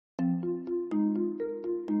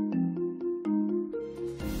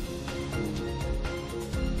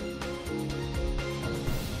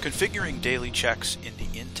Configuring daily checks in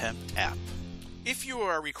the InTemp app. If you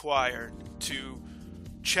are required to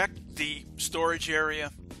check the storage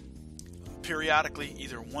area periodically,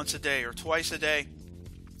 either once a day or twice a day,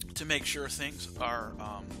 to make sure things are,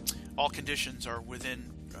 all conditions are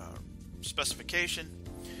within specification,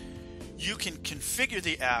 you can configure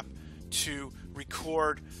the app to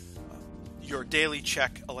record your daily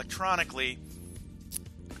check electronically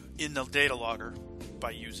in the data logger by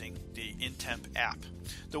using the InTemp app.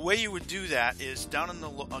 The way you would do that is down in the,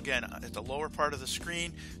 again, at the lower part of the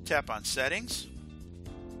screen, tap on Settings,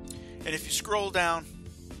 and if you scroll down,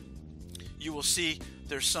 you will see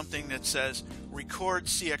there's something that says Record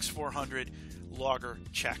CX400 Logger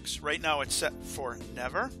Checks. Right now it's set for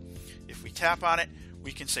Never. If we tap on it,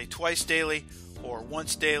 we can say twice daily or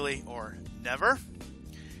once daily or never.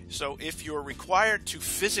 So if you're required to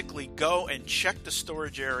physically go and check the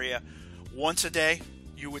storage area once a day,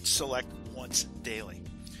 you would select once daily.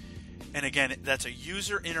 And again, that's a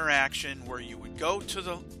user interaction where you would go to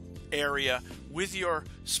the area with your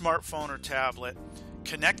smartphone or tablet,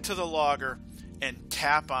 connect to the logger, and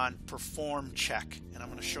tap on Perform Check. And I'm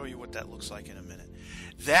going to show you what that looks like in a minute.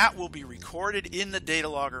 That will be recorded in the data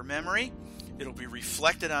logger memory. It'll be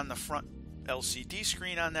reflected on the front LCD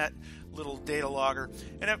screen on that little data logger,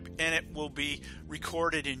 and it will be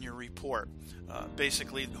recorded in your report.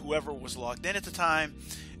 Basically, whoever was logged in at the time,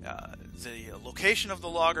 the location of the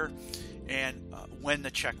logger, and when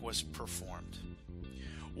the check was performed.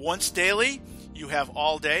 Once daily, you have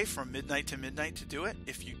all day from midnight to midnight to do it.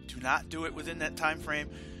 If you do not do it within that time frame,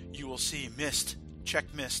 you will see missed,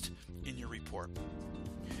 check missed in your report.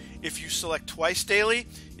 If you select twice daily,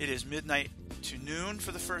 it is midnight to noon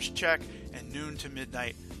for the first check and noon to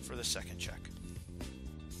midnight for the second check.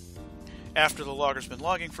 After the logger's been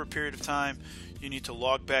logging for a period of time, you need to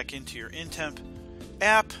log back into your InTemp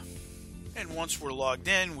app. And once we're logged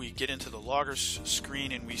in, we get into the loggers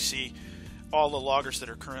screen and we see all the loggers that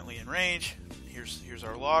are currently in range. Here's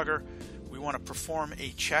our logger. We want to perform a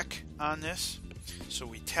check on this. So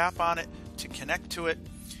we tap on it to connect to it.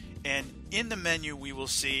 And in the menu, we will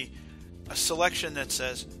see a selection that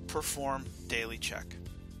says Perform Daily Check.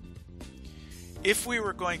 If we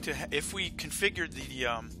configured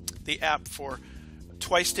the app for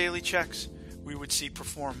twice daily checks, we would see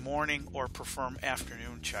Perform Morning or Perform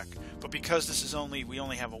Afternoon Check. But because this is we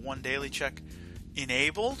only have a one daily check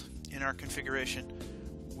enabled in our configuration,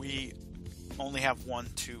 we only have one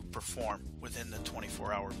to perform within the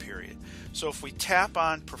 24-hour period. So if we tap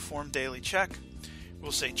on Perform Daily Check,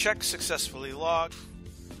 we'll say check successfully logged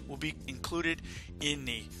will be included in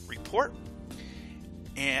the report,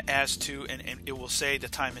 and it will say the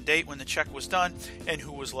time and date when the check was done and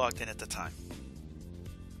who was logged in at the time.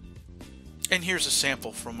 And here's a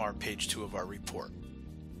sample from our page 2 of our report.